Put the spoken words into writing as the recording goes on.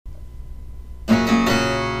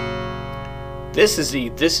This is the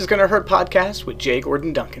This Is Gonna Hurt podcast with J.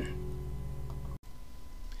 Gordon Duncan.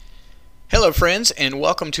 Hello, friends, and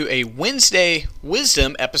welcome to a Wednesday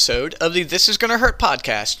Wisdom episode of the This Is Gonna Hurt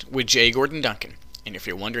podcast with J. Gordon Duncan. And if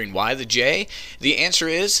you're wondering why the J, the answer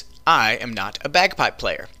is I am not a bagpipe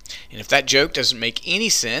player. And if that joke doesn't make any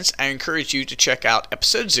sense, I encourage you to check out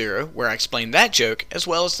episode 0, where I explain that joke as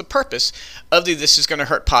well as the purpose of the This Is Gonna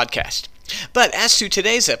Hurt podcast. But as to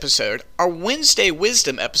today's episode, our Wednesday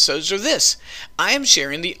Wisdom episodes are this. I am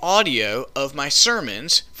sharing the audio of my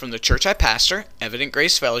sermons from the church I pastor, Evident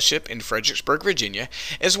Grace Fellowship in Fredericksburg, Virginia,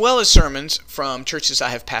 as well as sermons from churches I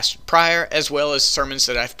have pastored prior, as well as sermons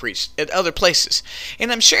that I've preached at other places. And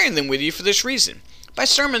I'm sharing them with you for this reason. My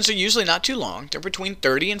sermons are usually not too long. They're between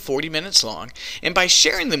 30 and 40 minutes long. And by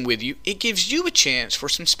sharing them with you, it gives you a chance for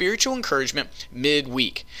some spiritual encouragement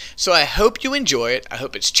midweek. So I hope you enjoy it. I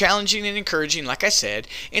hope it's challenging and encouraging, like I said.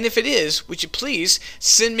 And if it is, would you please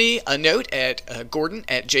send me a note at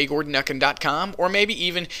gordon@jgordonduncan.com, or maybe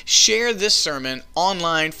even share this sermon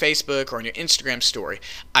online, Facebook, or on your Instagram story.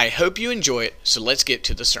 I hope you enjoy it. So let's get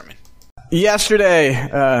to the sermon. Yesterday,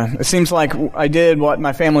 it seems like I did what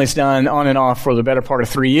my family's done on and off for the better part of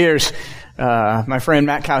 3 years. My friend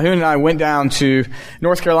Matt Calhoun and I went down to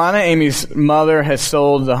North Carolina. Amy's mother has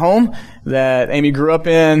sold the home that Amy grew up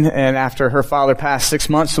in, and after her father passed 6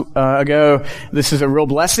 months ago, this is a real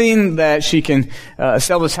blessing that she can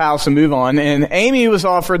sell this house and move on. And Amy was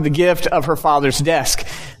offered the gift of her father's desk.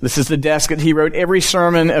 This is the desk that he wrote every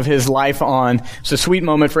sermon of his life on. It's a sweet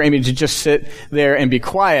moment for Amy to just sit there and be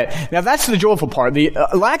quiet. Now, that's the joyful part. The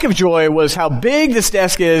lack of joy was how big this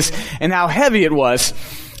desk is and how heavy it was.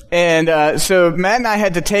 And so Matt and I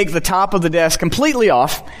had to take the top of the desk completely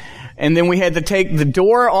off, and then we had to take the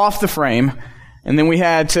door off the frame, and then we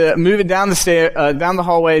had to move it down the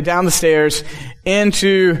hallway, down the stairs,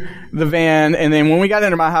 into the van. And then when we got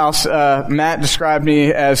into my house, Matt described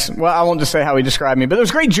me as, well, I won't just say how he described me, but there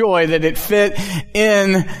was great joy that it fit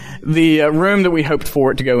in the room that we hoped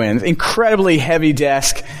for it to go in. Incredibly heavy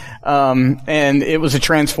desk. And it was a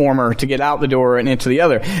transformer to get out the door and into the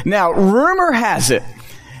other. Now, rumor has it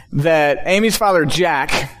that Amy's father,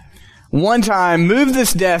 Jack, one time moved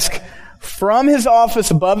this desk from his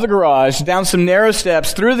office above the garage, down some narrow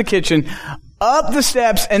steps, through the kitchen, up the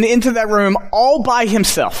steps, and into that room all by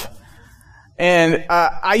himself. And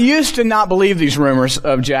I used to not believe these rumors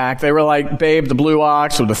of Jack. They were like Babe the Blue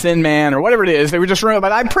Ox or the Thin Man or whatever it is. They were just rumors.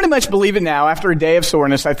 But I pretty much believe it now. After a day of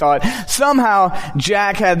soreness, I thought somehow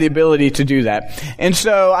Jack had the ability to do that. And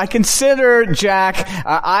so I consider Jack,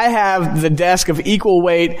 I have the desk of equal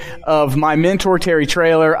weight of my mentor, Terry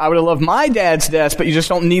Traylor. I would have loved my dad's desk, but you just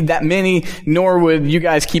don't need that many, nor would you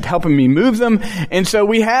guys keep helping me move them. And so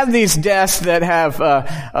we have these desks that have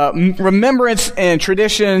remembrance and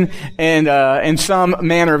tradition and some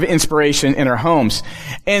manner of inspiration in our homes.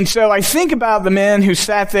 And so I think about the men who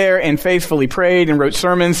sat there and faithfully prayed and wrote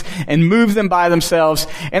sermons and moved them by themselves.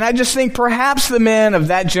 And I just think perhaps the men of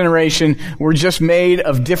that generation were just made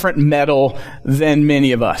of different metal than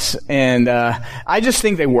many of us. And I just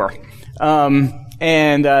think they were.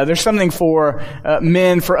 And there's something for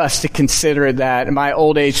men for us to consider that. At my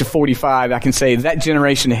old age of 45, I can say that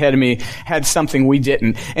generation ahead of me had something we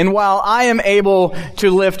didn't. And while I am able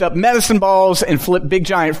to lift up medicine balls and flip big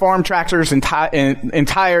giant farm tractors and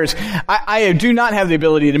tires, I do not have the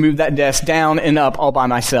ability to move that desk down and up all by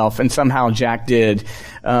myself. And somehow Jack did.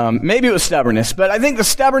 Maybe it was stubbornness, but I think the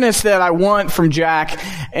stubbornness that I want from Jack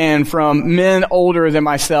and from men older than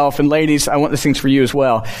myself, and ladies, I want these things for you as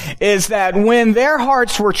well, is that when their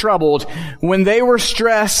hearts were troubled, when they were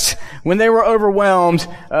stressed, when they were overwhelmed,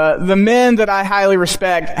 the men that I highly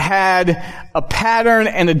respect had a pattern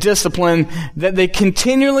and a discipline that they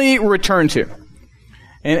continually returned to.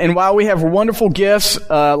 And while we have wonderful gifts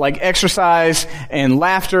like exercise and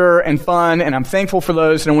laughter and fun, and I'm thankful for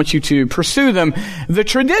those and I want you to pursue them, the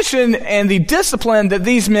tradition and the discipline that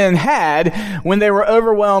these men had when they were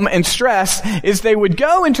overwhelmed and stressed is they would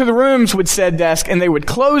go into the rooms with said desk and they would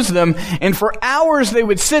close them, and for hours they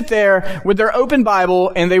would sit there with their open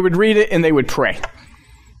Bible and they would read it and they would pray.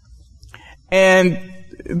 And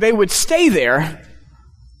they would stay there,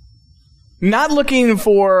 not looking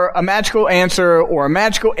for a magical answer or a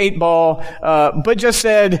magical 8-ball, but just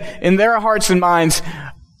said in their hearts and minds,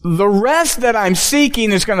 the rest that I'm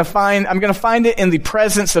seeking I'm going to find it in the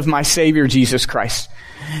presence of my Savior, Jesus Christ.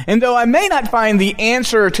 And though I may not find the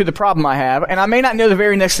answer to the problem I have, and I may not know the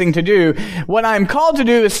very next thing to do, what I'm called to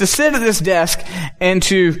do is to sit at this desk and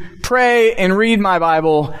to pray and read my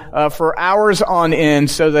Bible for hours on end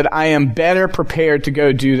so that I am better prepared to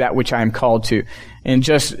go do that which I am called to. And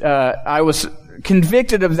I was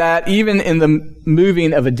convicted of that even in the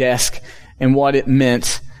moving of a desk and what it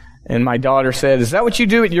meant. And my daughter said, "Is that what you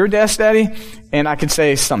do at your desk, Daddy?" And I could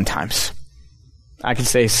say, sometimes.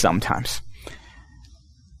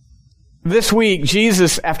 This week,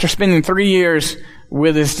 Jesus, after spending 3 years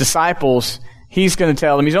with his disciples, he's going to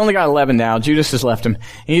tell them, he's only got 11 now, Judas has left him,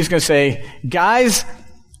 and he's going to say, "Guys,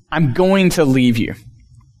 I'm going to leave you."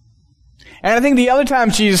 And I think the other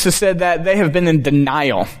times Jesus has said that, they have been in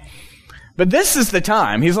denial. But this is the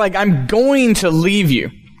time. He's like, "I'm going to leave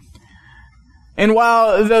you." And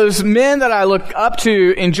while those men that I look up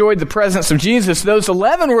to enjoyed the presence of Jesus, those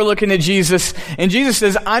 11 were looking at Jesus, and Jesus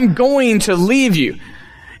says, "I'm going to leave you."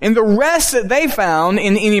 And the rest that they found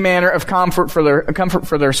in any manner of comfort for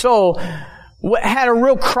their soul had a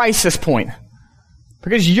real crisis point.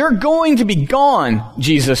 Because you're going to be gone,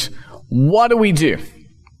 Jesus. What do we do?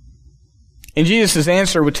 And Jesus'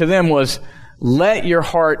 answer to them was, "Let your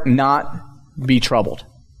heart not be troubled."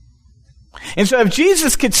 And so if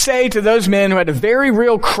Jesus could say to those men who had a very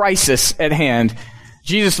real crisis at hand,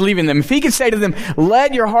 Jesus leaving them, if he could say to them,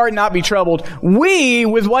 "Let your heart not be troubled," we,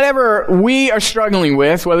 with whatever we are struggling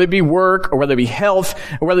with, whether it be work, or whether it be health,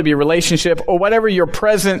 or whether it be a relationship, or whatever your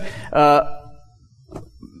present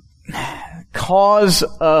cause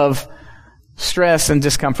of stress and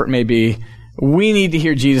discomfort may be, we need to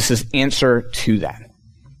hear Jesus' answer to that.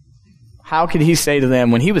 How could he say to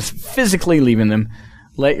them, when he was physically leaving them,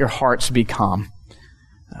 "Let your hearts be calm"?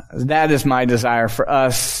 That is my desire for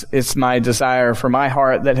us. It's my desire for my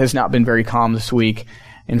heart that has not been very calm this week,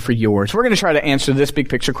 and for yours. We're going to try to answer this big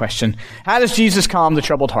picture question. How does Jesus calm the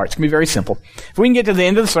troubled heart? It's going to be very simple. If we can get to the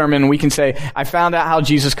end of the sermon and we can say, "I found out how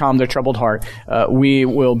Jesus calmed their troubled heart," we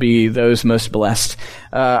will be those most blessed.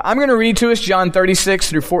 I'm going to read to us John 36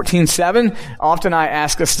 through 14:7. Often I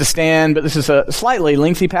ask us to stand, but this is a slightly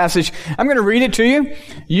lengthy passage. I'm going to read it to you.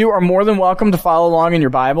 You are more than welcome to follow along in your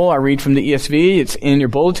Bible. I read from the ESV. It's in your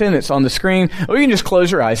bulletin. It's on the screen. Or you can just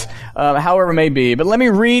close your eyes, however it may be. But let me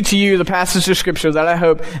read to you the passage of Scripture that I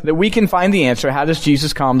hope that we can find the answer. How does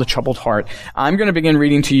Jesus calm the troubled heart? I'm going to begin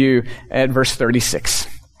reading to you at verse 36.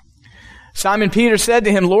 Simon Peter said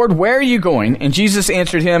to him, "Lord, where are you going?" And Jesus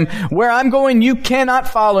answered him, "Where I'm going, you cannot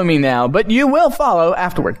follow me now, but you will follow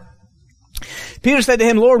afterward." Peter said to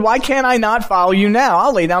him, "Lord, why can't I not follow you now?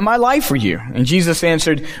 I'll lay down my life for you." And Jesus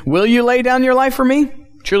answered, "Will you lay down your life for me?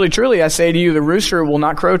 Truly, truly, I say to you, the rooster will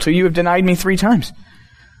not crow till you have denied me 3 times.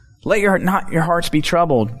 Let your hearts be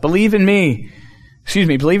troubled. Believe in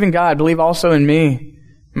God, believe also in me.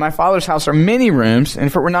 In my Father's house are many rooms, and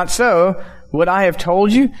if it were not so, would I have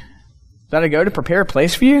told you that I go to prepare a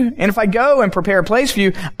place for you? And if I go and prepare a place for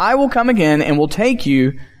you, I will come again and will take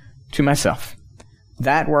you to myself,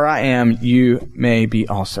 that where I am, you may be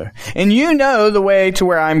also. And you know the way to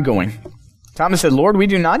where I'm going." Thomas said, "Lord, we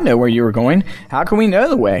do not know where you are going. How can we know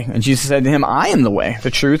the way?" And Jesus said to him, "I am the way,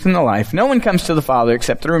 the truth, and the life. No one comes to the Father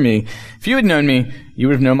except through me. If you had known me, you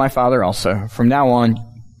would have known my Father also. From now on,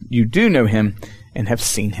 you do know him and have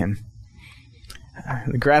seen him."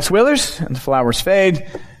 The grass withers and the flowers fade,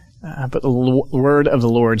 but the word of the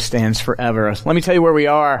Lord stands forever. Let me tell you where we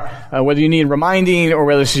are, whether you need reminding or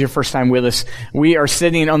whether this is your first time with us. We are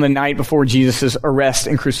sitting on the night before Jesus' arrest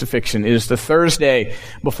and crucifixion. It is the Thursday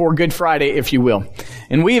before Good Friday, if you will.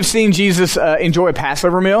 And we have seen Jesus enjoy a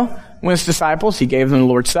Passover meal with his disciples. He gave them the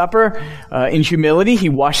Lord's Supper. In humility, he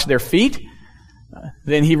washed their feet.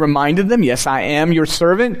 Then he reminded them, "Yes, I am your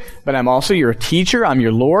servant, but I'm also your teacher. I'm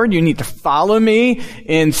your Lord. You need to follow me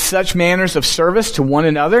in such manners of service to one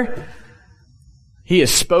another." He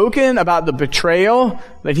has spoken about the betrayal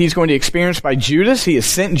that he's going to experience by Judas. He has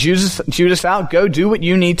sent Judas out. Go do what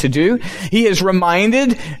you need to do. He has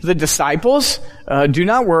reminded the disciples, "Do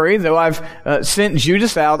not worry, though I've sent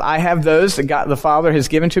Judas out, I have those that God the Father has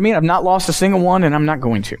given to me. I've not lost a single one, and I'm not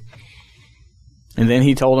going to." And then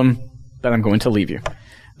he told them that I'm going to leave you.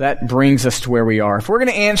 That brings us to where we are. If we're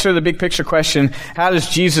going to answer the big picture question, how does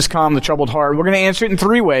Jesus calm the troubled heart? We're going to answer it in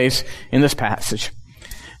 3 ways in this passage.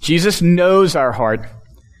 Jesus knows our heart.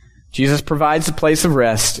 Jesus provides a place of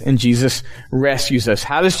rest, and Jesus rescues us.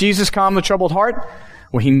 How does Jesus calm the troubled heart?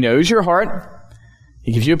 Well, he knows your heart.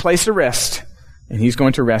 He gives you a place to rest, and he's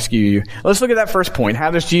going to rescue you. Let's look at that first point.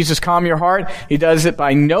 How does Jesus calm your heart? He does it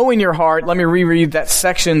by knowing your heart. Let me reread that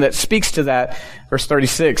section that speaks to that. Verse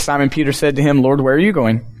 36, Simon Peter said to him, "Lord, where are you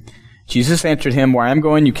going?" Jesus answered him, "Where I am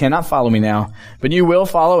going, you cannot follow me now, but you will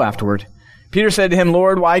follow afterward." Peter said to him,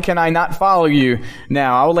 "Lord, why can I not follow you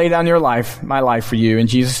now? I will lay down my life for you." And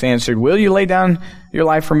Jesus answered, "Will you lay down your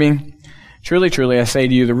life for me? Truly, truly, I say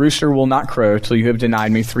to you, the rooster will not crow till you have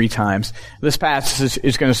denied me 3 times. This passage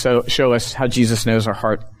is going to show us how Jesus knows our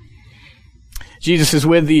heart. Jesus is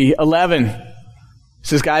with the 11. He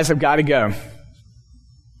says, "Guys, I've got to go.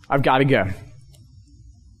 I've got to go.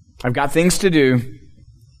 I've got things to do.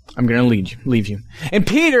 I'm going to leave you. And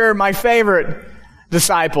Peter, my favorite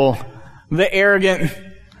disciple, the arrogant,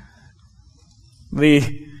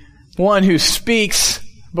 the one who speaks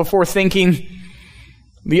before thinking,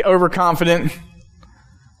 the overconfident,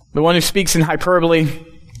 the one who speaks in hyperbole.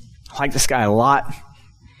 I like this guy a lot. He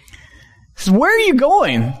says, where are you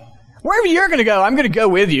going? Wherever you're going to go, I'm going to go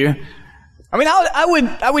with you. I mean,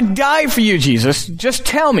 I would die for you, Jesus. Just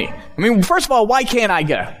tell me. I mean, first of all, why can't I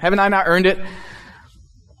go? Haven't I not earned it?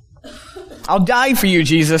 I'll die for you,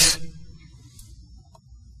 Jesus.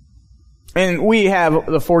 And we have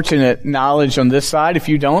the fortunate knowledge on this side. If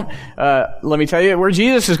you don't, let me tell you, where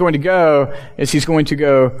Jesus is going to go is he's going to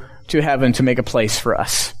go to heaven to make a place for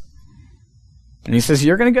us. And he says,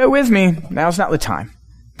 you're going to go with me. Now's not the time.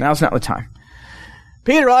 Now's not the time.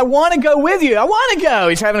 Peter, I want to go with you. I want to go.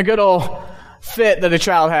 He's having a good old fit that a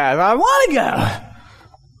child has. I want to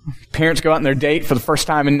go. Parents go out on their date for the first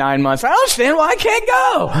time in 9 months. I don't understand why I can't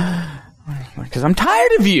go. Because I'm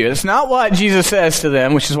tired of you. It's not what Jesus says to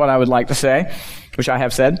them, which is what I would like to say, which I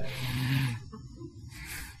have said.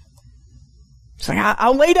 It's like,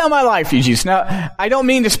 I'll lay down my life for you, Jesus. Now, I don't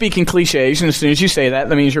mean to speak in cliches, and as soon as you say that,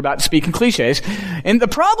 that means you're about to speak in cliches. And the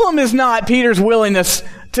problem is not Peter's willingness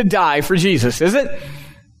to die for Jesus, is it?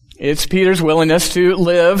 It's Peter's willingness to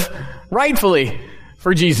live rightfully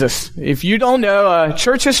for Jesus. If you don't know,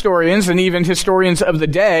 church historians and even historians of the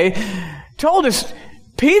day told us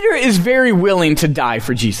Peter is very willing to die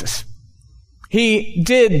for Jesus. He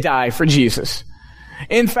did die for Jesus.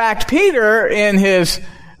 In fact, Peter, in his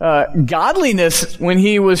godliness, when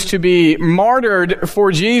he was to be martyred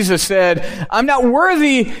for Jesus, said, I'm not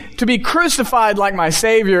worthy to be crucified like my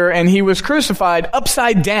Savior, and he was crucified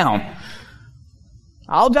upside down.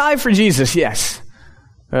 I'll die for Jesus, yes.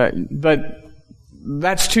 But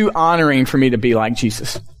that's too honoring for me to be like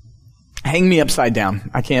Jesus. Hang me upside down.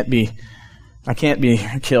 I can't be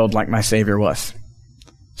killed like my Savior was.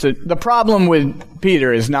 So the problem with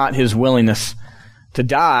Peter is not his willingness to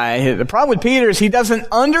die. The problem with Peter is he doesn't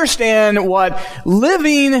understand what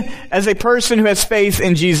living as a person who has faith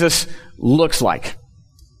in Jesus looks like.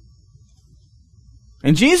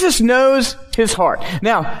 And Jesus knows his heart.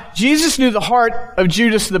 Now, Jesus knew the heart of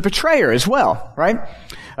Judas the betrayer as well, right?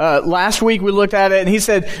 Last week we looked at it and he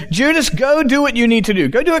said, Judas, go do what you need to do.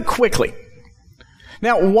 Go do it quickly.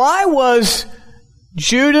 Now, why was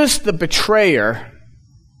Judas the betrayer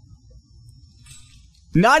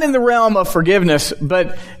not in the realm of forgiveness,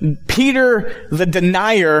 but Peter the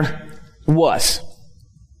denier was?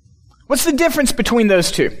 What's the difference between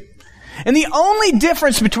those two? And the only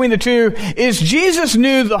difference between the two is Jesus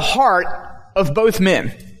knew the heart of both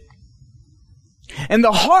men. And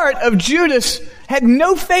the heart of Judas had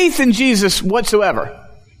no faith in Jesus whatsoever.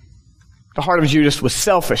 The heart of Judas was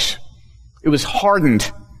selfish. It was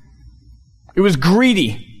hardened. It was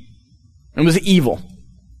greedy. It was evil.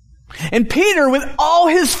 And Peter, with all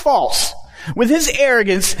his faults, with his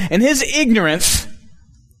arrogance and his ignorance,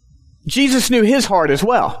 Jesus knew his heart as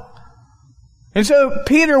well. And so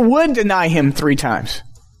Peter would deny him 3 times.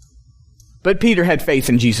 But Peter had faith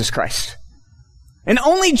in Jesus Christ. And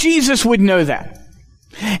only Jesus would know that.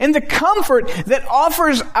 And the comfort that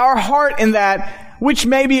offers our heart in that, which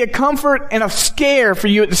may be a comfort and a scare for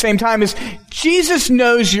you at the same time, is Jesus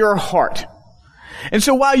knows your heart. And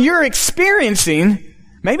so while you're experiencing,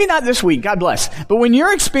 maybe not this week, God bless, but when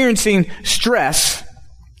you're experiencing stress,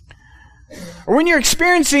 or when you're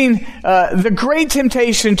experiencing the great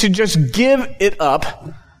temptation to just give it up,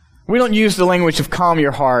 we don't use the language of calm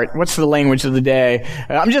your heart. What's the language of the day?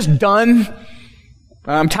 I'm just done.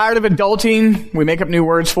 I'm tired of adulting. We make up new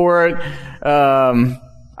words for it.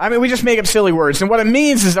 We just make up silly words. And what it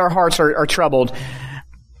means is our hearts are troubled.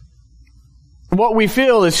 What we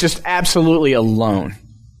feel is just absolutely alone.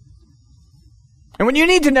 And what you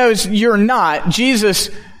need to know is you're not. Jesus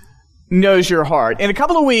knows your heart. In a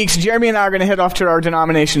couple of weeks, Jeremy and I are going to head off to our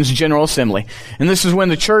denomination's General Assembly. And this is when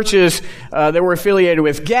the churches that we're affiliated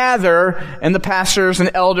with gather, and the pastors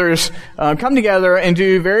and elders come together and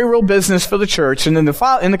do very real business for the church. And in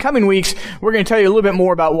the coming weeks, we're going to tell you a little bit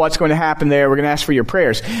more about what's going to happen there. We're going to ask for your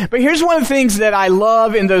prayers. But here's one of the things that I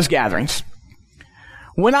love in those gatherings.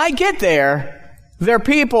 When I get there, there are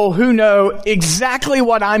people who know exactly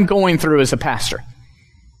what I'm going through as a pastor.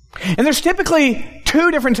 And there's typically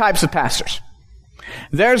 2 different types of pastors.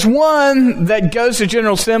 There's one that goes to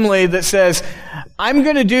General Assembly that says, I'm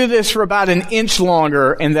going to do this for about an inch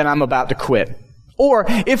longer and then I'm about to quit. Or,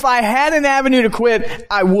 if I had an avenue to quit,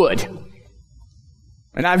 I would.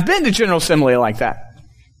 And I've been to General Assembly like that.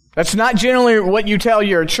 That's not generally what you tell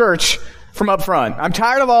your church from up front. I'm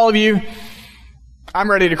tired of all of you. I'm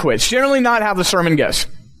ready to quit. It's generally not how the sermon goes.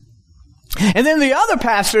 And then the other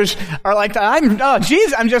pastors are like,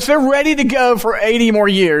 they're ready to go for 80 more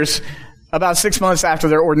years, about 6 months after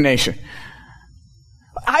their ordination.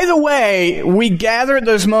 Either way, we gather at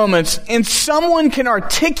those moments and someone can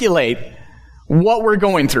articulate what we're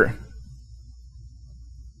going through.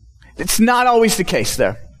 It's not always the case,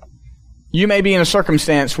 though. You may be in a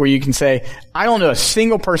circumstance where you can say, I don't know a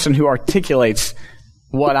single person who articulates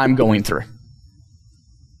what I'm going through.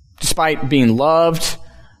 Despite being loved,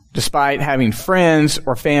 despite having friends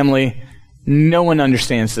or family, no one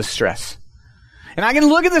understands this stress. And I can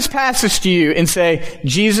look at this passage to you and say,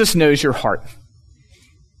 Jesus knows your heart.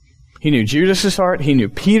 He knew Judas's heart, he knew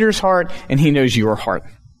Peter's heart, and he knows your heart.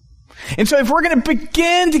 And so if we're going to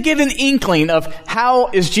begin to get an inkling of how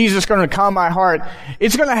is Jesus going to calm my heart,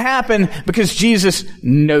 it's going to happen because Jesus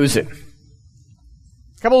knows it.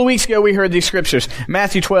 A couple of weeks ago, we heard these scriptures.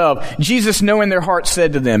 Matthew 12, Jesus knowing their hearts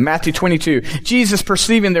said to them. Matthew 22, Jesus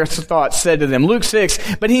perceiving their thoughts said to them. Luke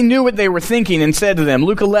 6, but he knew what they were thinking and said to them.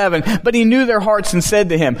 Luke 11, but he knew their hearts and said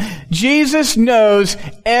to him. Jesus knows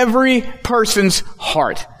every person's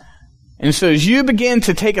heart. And so as you begin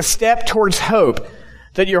to take a step towards hope,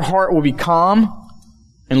 that your heart will be calm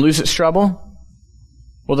and lose its trouble?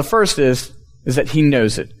 Well, the first is that he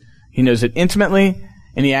knows it. He knows it intimately,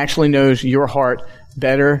 and he actually knows your heart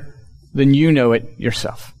better than you know it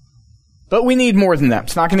yourself. But we need more than that.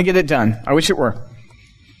 It's not going to get it done. I wish it were.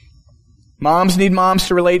 Moms need moms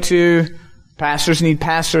to relate to. Pastors need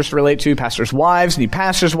pastors to relate to. Pastors' wives need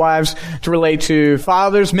pastors' wives to relate to.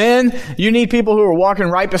 Fathers, men, you need people who are walking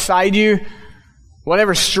right beside you.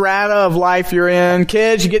 Whatever strata of life you're in,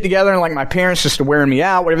 kids, you get together and like my parents just are wearing me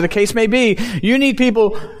out, whatever the case may be. You need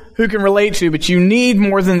people who can relate to, but you need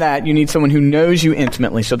more than that. You need someone who knows you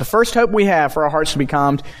intimately. So the first hope we have for our hearts to be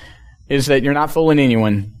calmed is that you're not fooling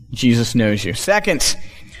anyone. Jesus knows you. Second,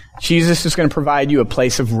 Jesus is going to provide you a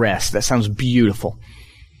place of rest. That sounds beautiful.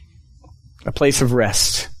 A place of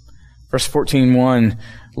rest. Verse 14:1,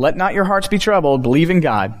 let not your hearts be troubled. Believe in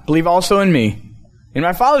God. Believe also in me. In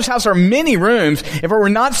my Father's house are many rooms. If it were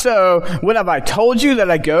not so, would have I told you that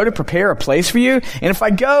I go to prepare a place for you? And if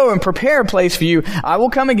I go and prepare a place for you, I will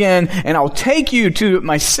come again and I will take you to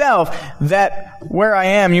myself, that where I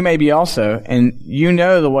am you may be also. And you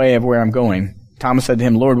know the way of where I'm going. Thomas said to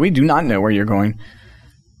him, Lord, we do not know where you're going.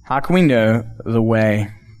 How can we know the way?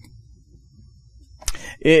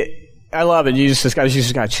 I love it. You just got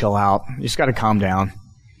to chill out. You just got to calm down.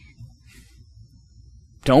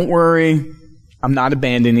 Don't worry. I'm not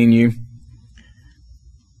abandoning you.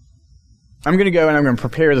 I'm going to go and I'm going to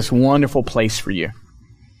prepare this wonderful place for you.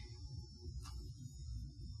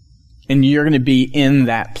 And you're going to be in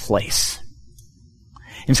that place.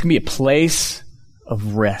 And it's going to be a place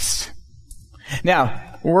of rest.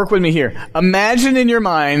 Now, work with me here. Imagine in your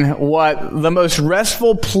mind what the most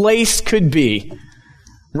restful place could be.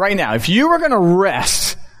 Right now, if you were going to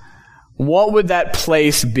rest, what would that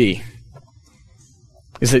place be?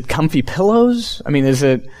 Is it comfy pillows? I mean, is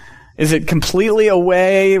it completely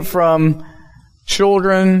away from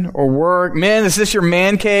children or work? Men, is this your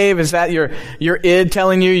man cave? Is that your id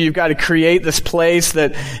telling you you've got to create this place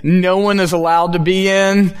that no one is allowed to be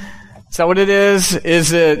in? Is that what it is?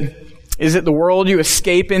 Is it the world you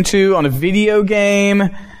escape into on a video game?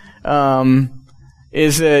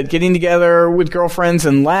 Is it getting together with girlfriends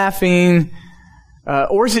and laughing?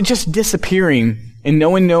 Or is it just disappearing and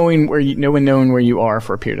no one knowing where you are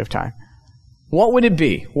for a period of time? What would it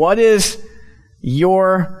be? What is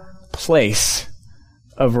your place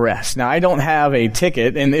of rest? Now, I don't have a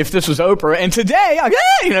ticket, and if this was Oprah, and today,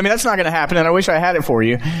 that's not going to happen, and I wish I had it for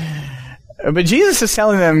you. But Jesus is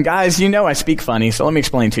telling them, guys, I speak funny, so let me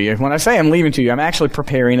explain to you. When I say I'm leaving to you, I'm actually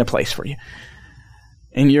preparing a place for you.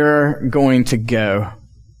 And you're going to go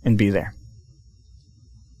and be there.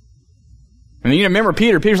 And you remember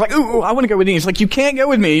Peter. Peter's like, ooh, I want to go with you. He's like, you can't go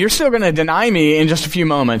with me. You're still going to deny me in just a few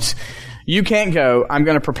moments. You can't go. I'm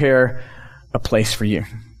going to prepare a place for you.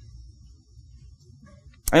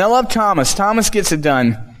 And I love Thomas. Thomas gets it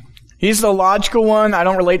done. He's the logical one. I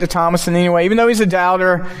don't relate to Thomas in any way. Even though he's a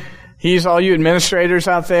doubter, he's all you administrators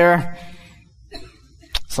out there.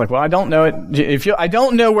 It's like, well, I don't know it. I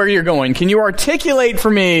don't know where you're going. Can you articulate for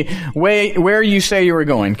me where you say you were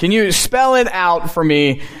going? Can you spell it out for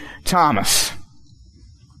me, Thomas?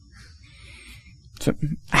 So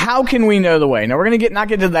how can we know the way? Now, we're going to not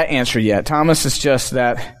get to that answer yet. Thomas is just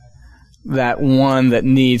that one that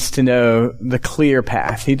needs to know the clear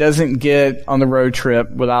path. He doesn't get on the road trip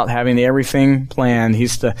without having everything planned.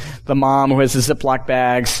 He's the mom who has the Ziploc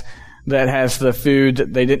bags that has the food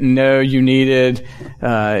that they didn't know you needed.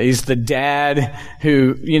 He's the dad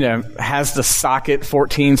who, has the socket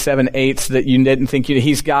 14 7/8 that you didn't think you.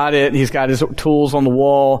 He's got it. He's got his tools on the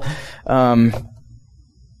wall.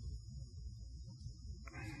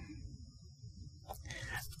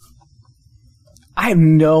 I have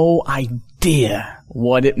no idea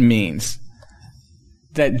what it means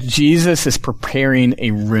that Jesus is preparing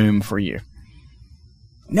a room for you.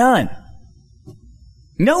 None.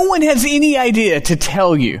 No one has any idea to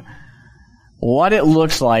tell you what it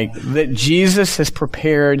looks like that Jesus has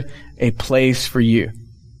prepared a place for you.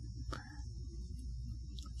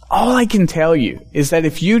 All I can tell you is that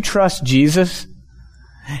if you trust Jesus,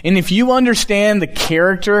 and if you understand the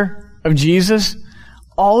character of Jesus,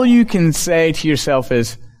 all you can say to yourself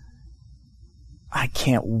is, I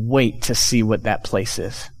can't wait to see what that place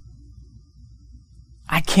is.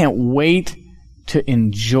 I can't wait to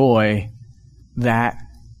enjoy that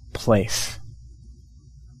place.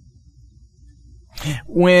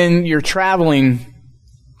 When you're traveling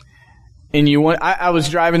and I was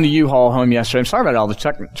driving the U-Haul home yesterday. I'm sorry about all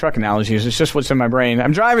the truck analogies. It's just what's in my brain.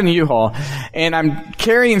 I'm driving the U-Haul and I'm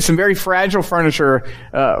carrying some very fragile furniture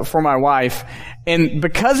for my wife. And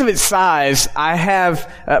because of its size, Matt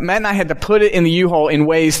and I had to put it in the U-Haul in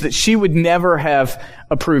ways that she would never have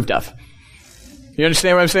approved of. You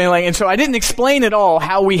understand what I'm saying? And so I didn't explain at all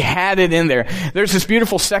how we had it in there. There's this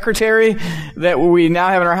beautiful secretary that we now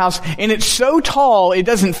have in our house, and it's so tall it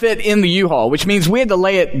doesn't fit in the U-Haul, which means we had to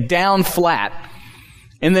lay it down flat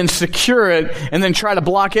and then secure it and then try to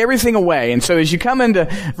block everything away. And so as you come into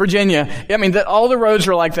Virginia, all the roads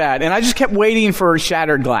are like that. And I just kept waiting for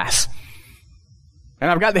shattered glass.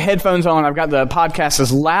 And I've got the headphones on. I've got the podcast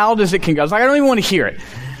as loud as it can go. I was like, I don't even want to hear it.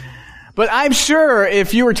 But I'm sure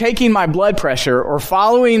if you were taking my blood pressure or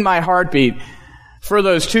following my heartbeat for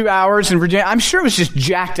those 2 hours in Virginia, I'm sure it was just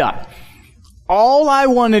jacked up. All I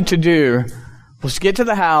wanted to do was get to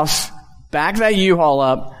the house, back that U-Haul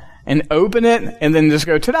up, and open it, and then just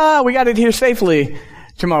go, ta-da, we got it here safely,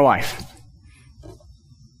 to my wife.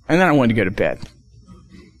 And then I wanted to go to bed.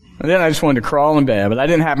 And then I just wanted to crawl in bed, but that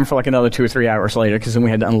didn't happen for another 2 or 3 hours later, because then we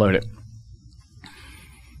had to unload it.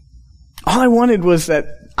 All I wanted was that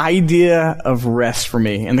idea of rest for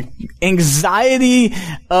me, and the anxiety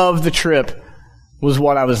of the trip was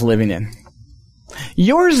what I was living in.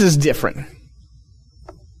 Yours is different.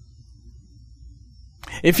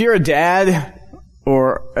 If you're a dad,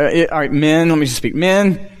 or all right, men, let me just speak.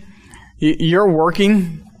 Men, you're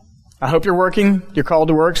working. I hope you're working. You're called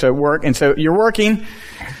to work, so work. And so you're working.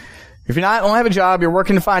 If you're not, don't have a job, you're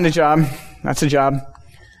working to find a job. That's a job.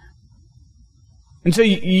 And so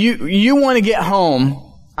you want to get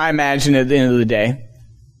home, I imagine, at the end of the day.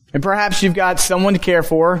 And perhaps you've got someone to care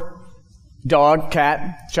for, dog,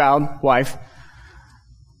 cat, child, wife.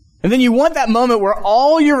 And then you want that moment where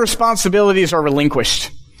all your responsibilities are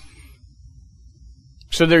relinquished.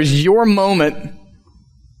 So there's your moment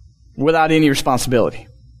without any responsibility.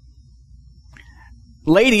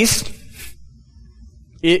 Ladies,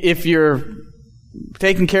 if you're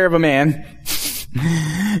taking care of a man,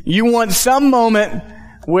 you want some moment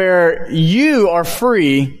where you are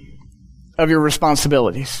free of your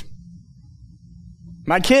responsibilities.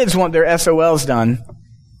 My kids want their SOLs done,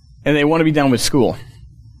 and they want to be done with school.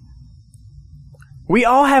 We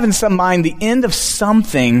all have in some mind the end of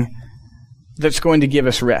something that's going to give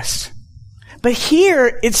us rest. But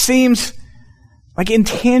here, it seems like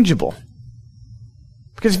intangible.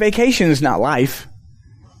 Because vacation is not life.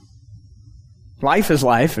 Life is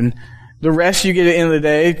life, and the rest you get at the end of the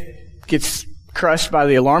day gets crushed by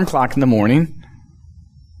the alarm clock in the morning.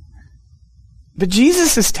 But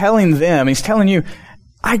Jesus is telling them, He's telling you,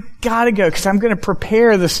 I gotta go because I'm going to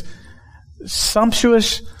prepare this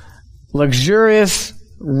sumptuous, luxurious,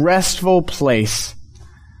 restful place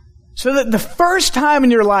so that the first time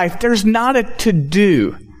in your life there's not a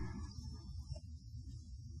to-do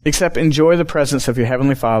except enjoy the presence of your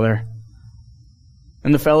Heavenly Father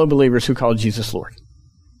and the fellow believers who call Jesus Lord.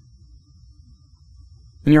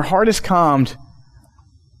 And your heart is calmed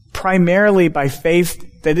primarily by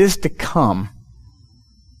faith that is to come.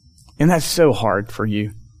 And that's so hard for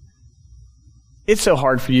you. It's so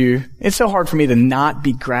hard for you. It's so hard for me to not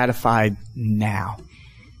be gratified now.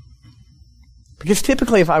 Because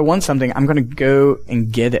typically if I want something, I'm going to go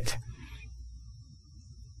and get it.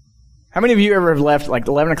 How many of you ever have left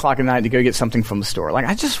 11 o'clock at night to go get something from the store?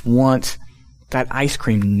 I just want that ice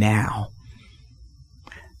cream now.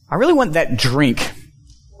 I really want that drink.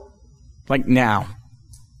 Now.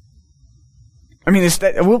 It's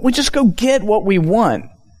that we just go get what we want.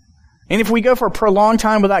 And if we go for a prolonged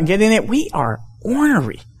time without getting it, we are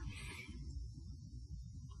ornery.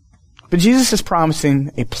 But Jesus is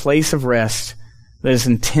promising a place of rest that is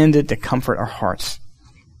intended to comfort our hearts.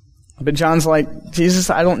 But John's like, Jesus,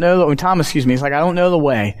 I don't know. Thomas, he's like, I don't know the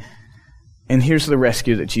way. And here's the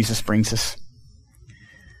rescue that Jesus brings us.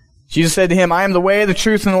 Jesus said to him, I am the way, the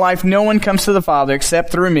truth, and the life. No one comes to the Father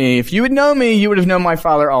except through me. If you would know me, you would have known my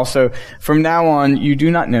Father also. From now on, you do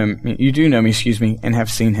know me, and have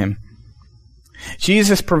seen him.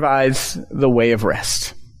 Jesus provides the way of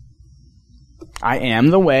rest. I am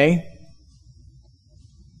the way.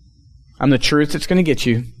 I'm the truth that's going to get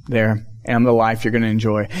you there. And I'm the life you're going to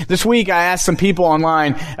enjoy. This week, I asked some people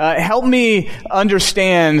online, help me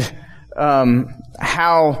understand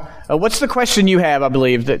what's the question you have, I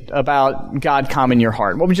believe, about God calming your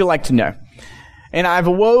heart? What would you like to know? And I've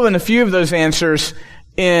woven a few of those answers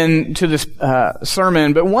into this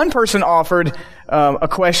sermon, but one person offered a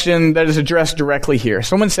question that is addressed directly here.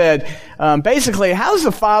 Someone said, basically, how does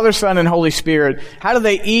the Father, Son, and Holy Spirit, how do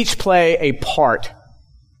they each play a part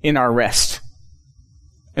in our rest?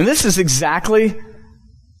 And this is exactly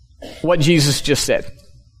what Jesus just said.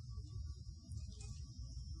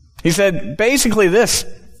 He said basically this: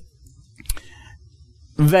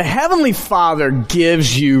 the Heavenly Father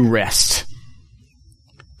gives you rest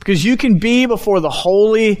because you can be before the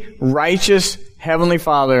holy, righteous Heavenly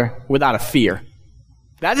Father without a fear.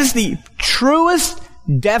 That is the truest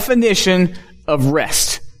definition of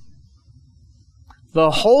rest. The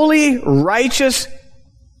holy, righteous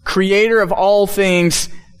Creator of all things,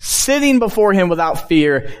 sitting before Him without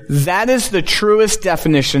fear, that is the truest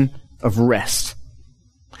definition of rest.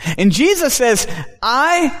 And Jesus says,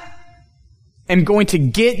 I am going to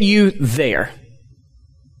get you there.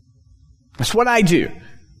 That's what I do.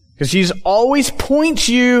 Because Jesus always points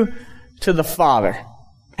you to the Father.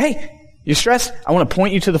 Hey, you're stressed? I want to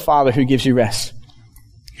point you to the Father who gives you rest.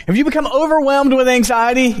 Have you become overwhelmed with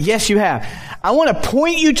anxiety? Yes, you have. I want to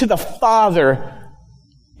point you to the Father,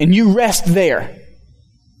 and you rest there.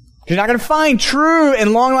 You're not going to find true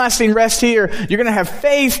and long-lasting rest here. You're going to have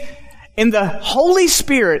faith, and the Holy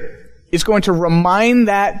Spirit is going to remind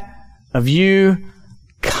that of you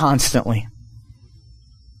constantly.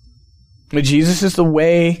 But Jesus is the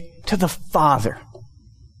way to the Father.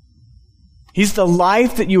 He's the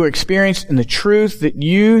life that you experience and the truth that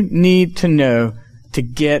you need to know to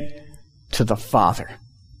get to the Father.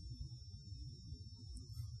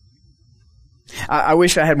 I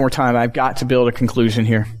wish I had more time. I've got to build a conclusion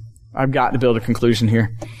here. I mean,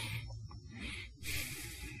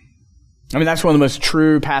 that's one of the most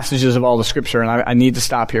true passages of all the Scripture, and I need to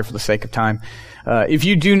stop here for the sake of time. If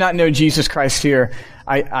you do not know Jesus Christ here,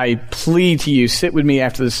 I plead to you, sit with me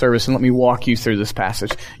after the service and let me walk you through this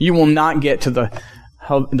passage. You will not get to the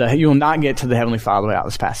Heavenly Father without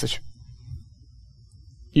this passage.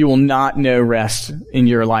 You will not know rest in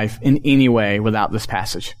your life in any way without this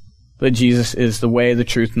passage. That Jesus is the way, the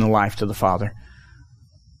truth, and the life to the Father.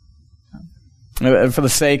 For the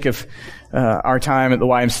sake of our time at the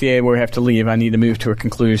YMCA where we have to leave, I need to move to a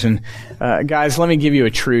conclusion. Guys, let me give you a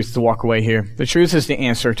truth to walk away here. The truth is the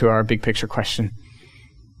answer to our big picture question.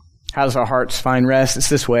 How does our hearts find rest? It's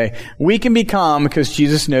this way. We can be calm because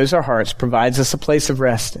Jesus knows our hearts, provides us a place of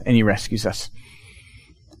rest, and He rescues us.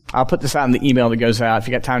 I'll put this out in the email that goes out. If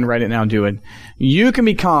you got time to write it now, do it. You can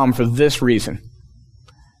be calm for this reason.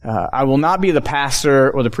 I will not be the pastor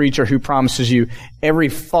or the preacher who promises you every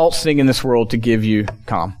false thing in this world to give you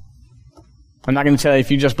calm. I'm not going to tell you if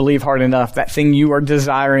you just believe hard enough, that thing you are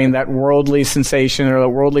desiring, that worldly sensation or that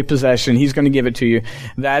worldly possession, He's going to give it to you.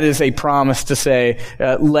 That is a promise to say,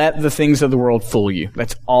 let the things of the world fool you.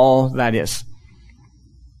 That's all that is.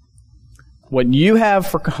 What you have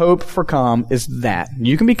for hope for calm is that.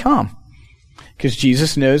 You can be calm. Because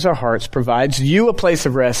Jesus knows our hearts, provides you a place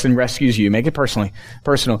of rest, and rescues you. Make it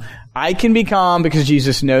personal. I can be calm because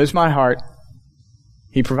Jesus knows my heart.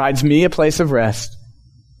 He provides me a place of rest,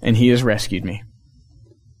 and He has rescued me.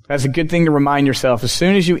 That's a good thing to remind yourself as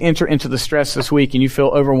soon as you enter into the stress this week and you feel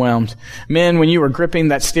overwhelmed. Men, when you were gripping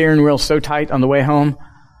that steering wheel so tight on the way home,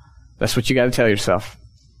 that's what you got to tell yourself.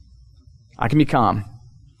 I can be calm.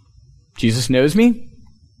 Jesus knows me.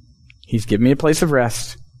 He's given me a place of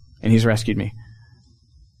rest, and He's rescued me.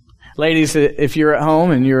 Ladies, if you're at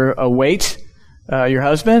home and you're await your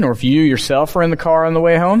husband, or if you yourself are in the car on the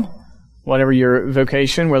way home, whatever your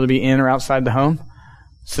vocation, whether it be in or outside the home,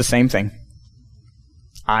 it's the same thing.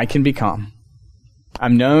 I can be calm.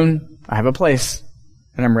 I'm known, I have a place,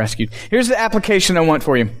 and I'm rescued. Here's the application I want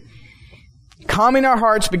for you. Calming our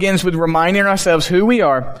hearts begins with reminding ourselves who we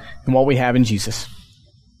are and what we have in Jesus.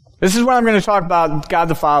 This is what I'm going to talk about: God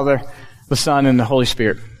the Father, the Son, and the Holy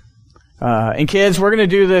Spirit. And kids, we're going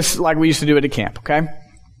to do this like we used to do it at camp, okay?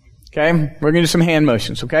 Okay? We're going to do some hand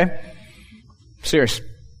motions, okay? Serious.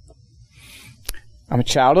 I'm a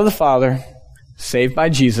child of the Father, saved by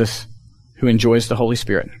Jesus, who enjoys the Holy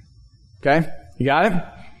Spirit. Okay? You got it?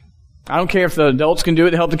 I don't care if the adults can do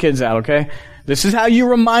it to help the kids out, okay? This is how you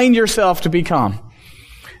remind yourself to be calm.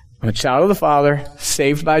 I'm a child of the Father,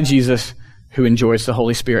 saved by Jesus, who enjoys the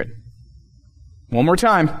Holy Spirit. One more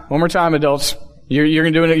time, adults. You're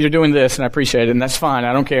doing this, and I appreciate it, and that's fine.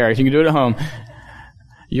 I don't care. If you can do it at home.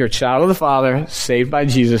 You're a child of the Father, saved by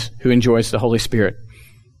Jesus, who enjoys the Holy Spirit.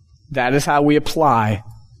 That is how we apply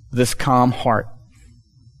this calm heart.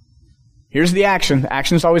 Here's the action. The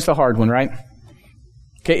action is always the hard one, right?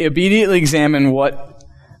 Okay, immediately examine what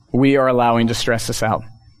we are allowing to stress us out.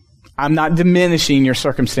 I'm not diminishing your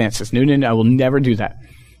circumstances. No, I will never do that.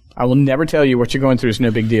 I will never tell you what you're going through is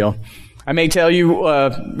no big deal. I may tell you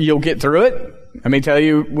you'll get through it. I may tell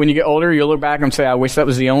you when you get older, you'll look back and say, I wish that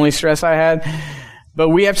was the only stress I had. But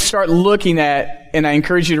we have to start looking at, and I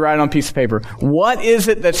encourage you to write it on a piece of paper, what is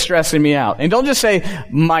it that's stressing me out? And don't just say,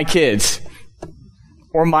 my kids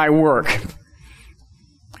or my work.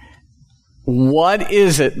 What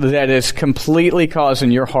is it that is completely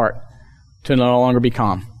causing your heart to no longer be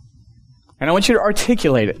calm? And I want you to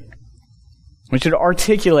articulate it.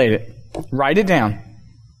 Write it down.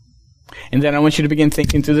 And then I want you to begin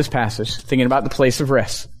thinking through this passage, thinking about the place of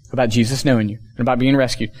rest, about Jesus knowing you, and about being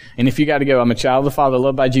rescued. And if you got to go, I'm a child of the Father,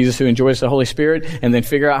 loved by Jesus, who enjoys the Holy Spirit, and then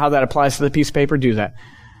figure out how that applies to the piece of paper, do that.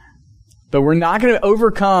 But we're not going to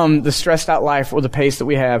overcome the stressed out life or the pace that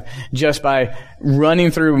we have just by running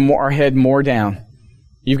through our head more down.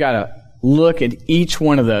 You've got to look at each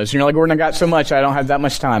one of those. You're like, Gordon, I got so much, I don't have that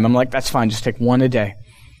much time. I'm like, that's fine. Just take one a day.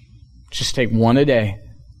 Just take one a day.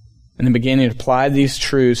 And then begin to apply these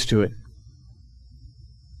truths to it.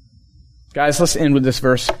 Guys, let's end with this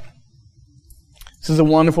verse. This is a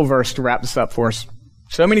wonderful verse to wrap this up for us.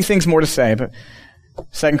 So many things more to say, but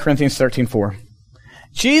 2 Corinthians 13:4.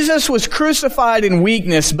 Jesus was crucified in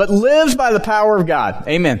weakness, but lives by the power of God.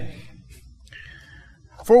 Amen.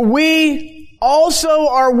 For we also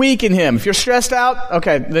are weak in him. If you're stressed out,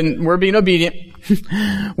 okay, then we're being obedient.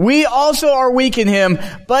 We also are weak in him,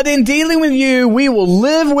 but in dealing with you, we will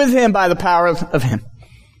live with him by the power of him.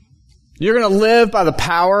 You're going to live by the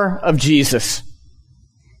power of Jesus.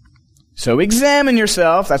 So examine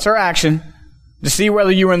yourself, that's our action, to see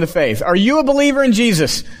whether you are in the faith. Are you a believer in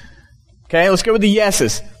Jesus? Okay, let's go with the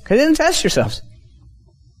yeses. Okay, then test yourselves.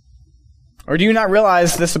 Or do you not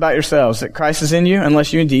realize this about yourselves, that Christ is in you,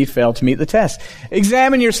 unless you indeed fail to meet the test?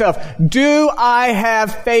 Examine yourself. Do I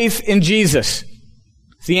have faith in Jesus?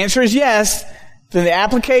 If the answer is yes, then the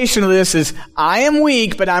application of this is, I am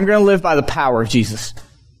weak, but I'm going to live by the power of Jesus.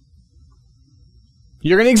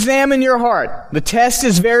 You're going to examine your heart. The test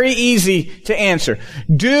is very easy to answer.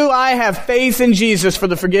 Do I have faith in Jesus for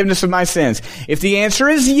the forgiveness of my sins? If the answer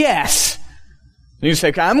is yes, then you say,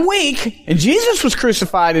 okay, I'm weak, and Jesus was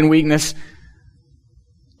crucified in weakness,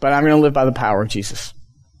 but I'm going to live by the power of Jesus.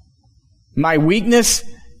 My weakness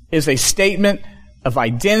is a statement of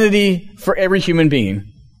identity for every human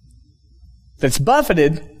being that's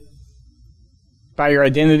buffeted by your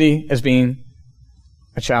identity as being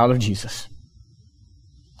a child of Jesus.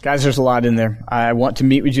 Guys, there's a lot in there. I want to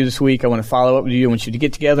meet with you this week. I want to follow up with you. I want you to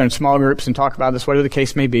get together in small groups and talk about this, whatever the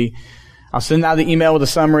case may be. I'll send out the email with a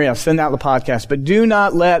summary. I'll send out the podcast. But do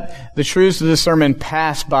not let the truths of this sermon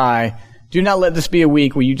pass by. Do not let this be a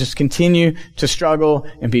week where you just continue to struggle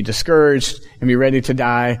and be discouraged and be ready to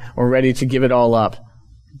die or ready to give it all up.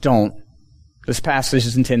 Don't. This passage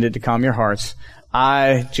is intended to calm your hearts.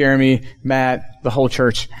 I, Jeremy, Matt, the whole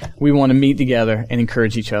church, we want to meet together and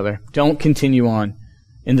encourage each other. Don't continue on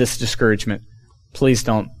in this discouragement. Please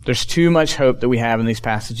don't. There's too much hope that we have in these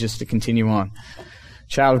passages to continue on.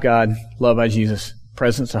 Child of God, loved by Jesus,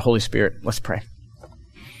 presence of the Holy Spirit. Let's pray.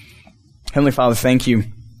 Heavenly Father, thank you.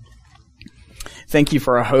 Thank you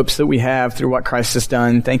for our hopes that we have through what Christ has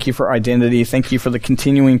done. Thank you for our identity. Thank you for the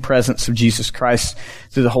continuing presence of Jesus Christ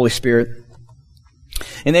through the Holy Spirit.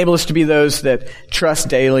 Enable us to be those that trust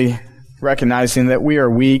daily, recognizing that we are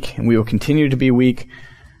weak and we will continue to be weak,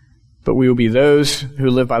 but we will be those who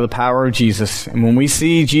live by the power of Jesus. And when we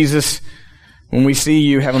see Jesus, when we see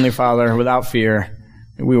you, Heavenly Father, without fear,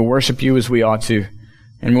 we will worship you as we ought to,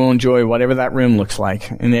 and we'll enjoy whatever that room looks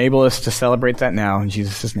like. Enable us to celebrate that now. In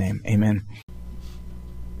Jesus' name, amen.